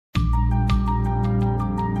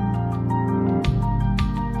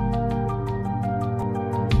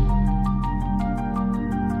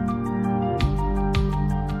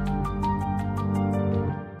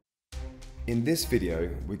this video,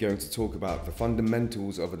 we're going to talk about the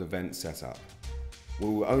fundamentals of an event setup. We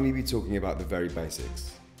will only be talking about the very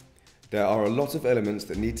basics. There are a lot of elements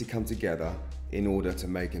that need to come together in order to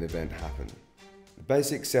make an event happen. The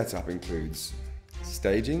basic setup includes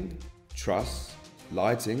staging, truss,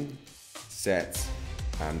 lighting, set,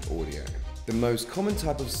 and audio. The most common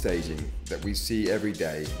type of staging that we see every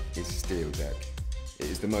day is steel deck. It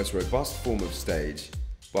is the most robust form of stage,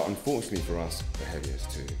 but unfortunately for us, the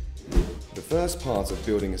heaviest too. The first part of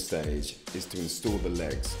building a stage is to install the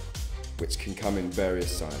legs, which can come in various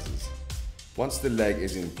sizes. Once the leg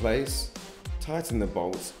is in place, tighten the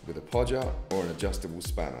bolts with a podger or an adjustable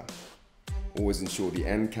spanner. Always ensure the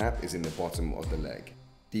end cap is in the bottom of the leg.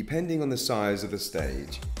 Depending on the size of the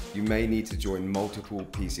stage, you may need to join multiple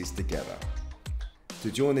pieces together.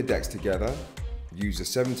 To join the decks together, use a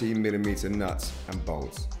 17mm nut and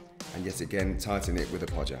bolts, and yet again tighten it with a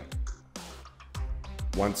podger.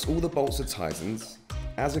 Once all the bolts are tightened,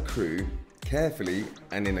 as a crew, carefully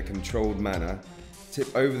and in a controlled manner,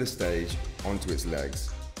 tip over the stage onto its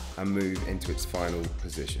legs and move into its final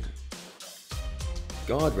position.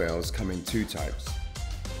 Guardrails come in two types: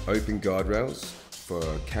 open guardrails for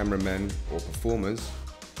cameramen or performers,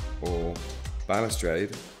 or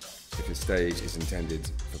balustrade if a stage is intended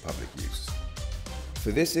for public use.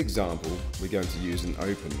 For this example, we're going to use an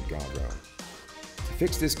open guardrail. To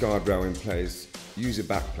fix this guardrail in place, use a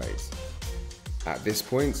backplate. At this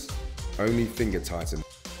point, only finger tighten.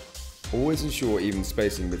 Always ensure even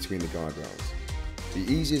spacing between the guardrails. The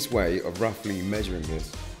easiest way of roughly measuring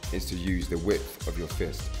this is to use the width of your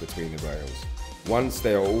fist between the rails. Once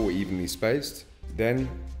they are all evenly spaced, then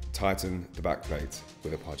tighten the backplate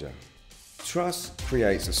with a podger. Truss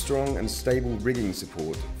creates a strong and stable rigging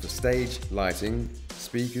support for stage lighting,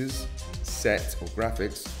 speakers, set or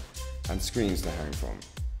graphics, and screens to hang from.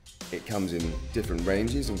 It comes in different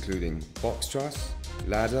ranges including box truss,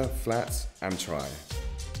 ladder, flat, and tri.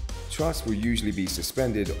 Truss will usually be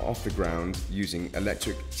suspended off the ground using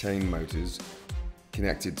electric chain motors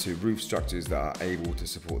connected to roof structures that are able to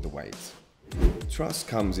support the weight. Truss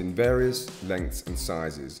comes in various lengths and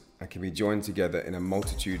sizes and can be joined together in a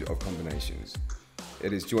multitude of combinations.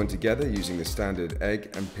 It is joined together using the standard egg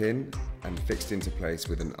and pin and fixed into place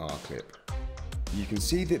with an R-clip. You can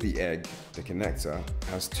see that the egg, the connector,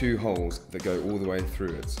 has two holes that go all the way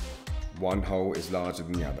through it. One hole is larger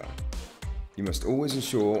than the other. You must always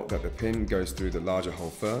ensure that the pin goes through the larger hole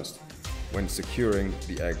first when securing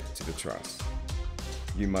the egg to the truss.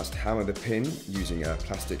 You must hammer the pin using a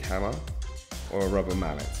plastic hammer or a rubber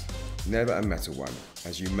mallet, never a metal one,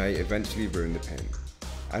 as you may eventually ruin the pin.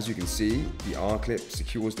 As you can see, the R-clip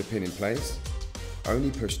secures the pin in place.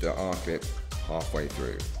 Only push the R-clip halfway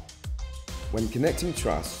through. When connecting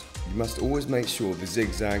truss, you must always make sure the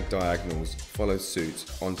zigzag diagonals follow suit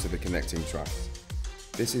onto the connecting truss.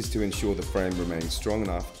 This is to ensure the frame remains strong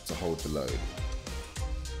enough to hold the load.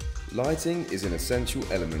 Lighting is an essential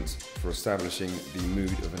element for establishing the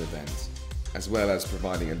mood of an event, as well as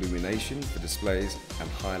providing illumination for displays and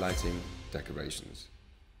highlighting decorations.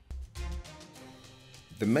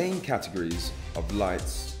 The main categories of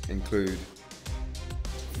lights include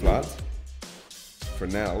flood,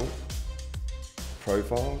 Fresnel,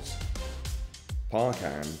 profiles,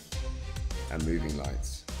 parcan, and moving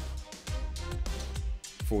lights.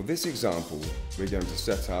 For this example, we're going to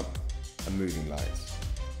set up a moving light.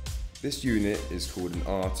 This unit is called an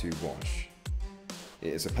R2 wash.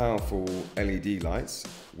 It is a powerful LED light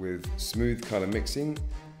with smooth color mixing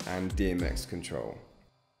and DMX control.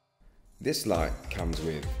 This light comes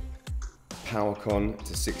with a PowerCon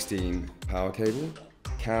to 16 power cable,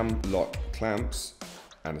 cam lock clamps,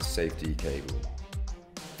 and a safety cable.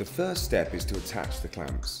 The first step is to attach the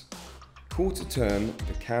clamps. Quarter turn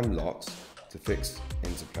the cam locks to fix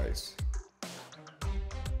into place.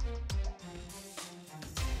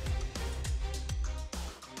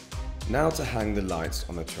 Now to hang the lights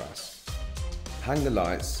on the truss. Hang the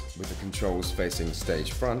lights with the controls facing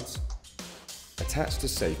stage front. Attach the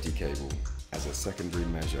safety cable as a secondary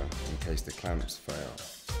measure in case the clamps fail.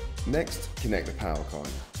 Next, connect the PowerCon.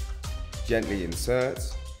 Gently insert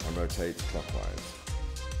and rotate clockwise.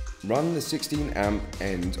 Run the 16 amp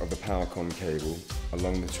end of the PowerCon cable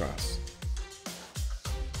along the truss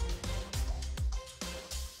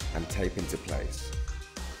and tape into place.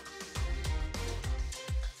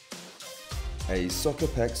 A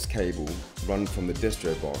Sockerpex cable run from the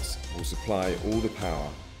distro box will supply all the power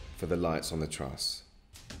for the lights on the truss.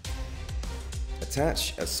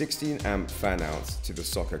 Attach a 16 amp fan out to the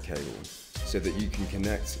socker cable so that you can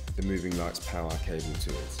connect the moving lights power cable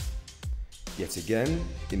to it. Yet again,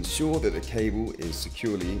 ensure that the cable is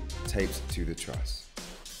securely taped to the truss.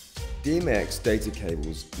 DMX data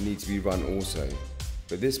cables need to be run also,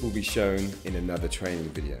 but this will be shown in another training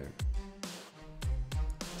video.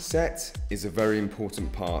 Set is a very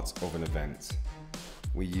important part of an event.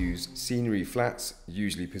 We use scenery flats,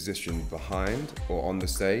 usually positioned behind or on the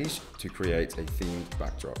stage, to create a themed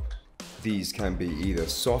backdrop. These can be either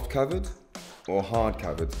soft covered or hard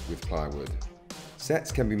covered with plywood.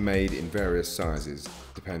 Sets can be made in various sizes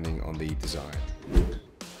depending on the design.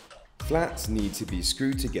 Flats need to be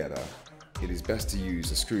screwed together. It is best to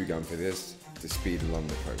use a screw gun for this to speed along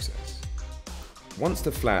the process. Once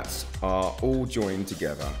the flats are all joined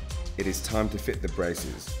together, it is time to fit the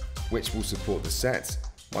braces, which will support the set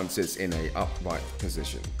once it's in an upright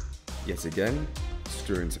position. Yet again,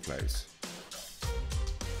 screw into place.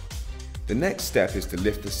 The next step is to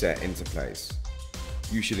lift the set into place.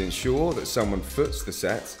 You should ensure that someone foots the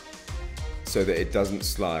set so that it doesn't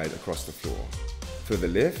slide across the floor. For the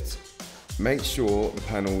lift, make sure the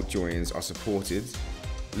panel joins are supported,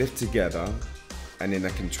 lift together, and in a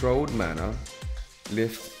controlled manner,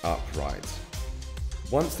 lift upright.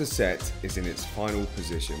 Once the set is in its final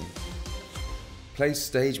position, place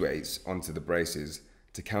stage weights onto the braces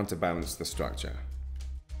to counterbalance the structure.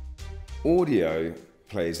 Audio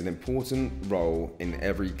plays an important role in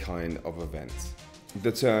every kind of event.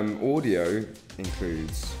 The term audio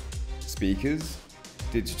includes speakers,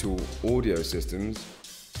 digital audio systems,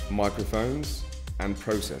 microphones, and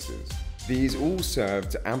processors. These all serve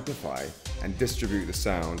to amplify and distribute the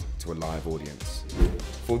sound to a live audience.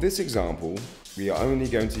 For this example, we are only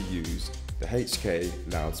going to use the HK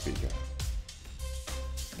loudspeaker.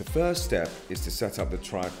 The first step is to set up the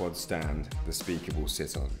tripod stand the speaker will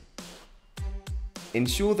sit on.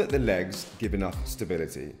 Ensure that the legs give enough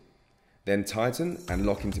stability. Then tighten and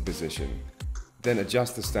lock into position. Then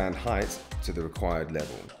adjust the stand height to the required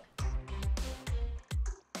level.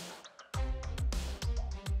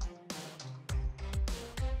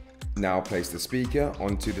 Now place the speaker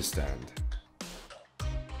onto the stand.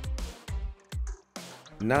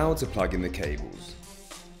 Now to plug in the cables.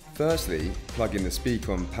 Firstly, plug in the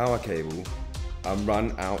speaker on power cable and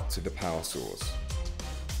run out to the power source.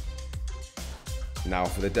 Now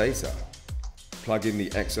for the data. Plug in the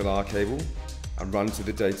XLR cable and run to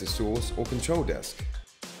the data source or control desk.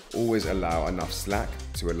 Always allow enough slack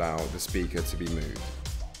to allow the speaker to be moved.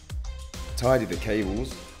 Tidy the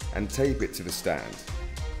cables and tape it to the stand.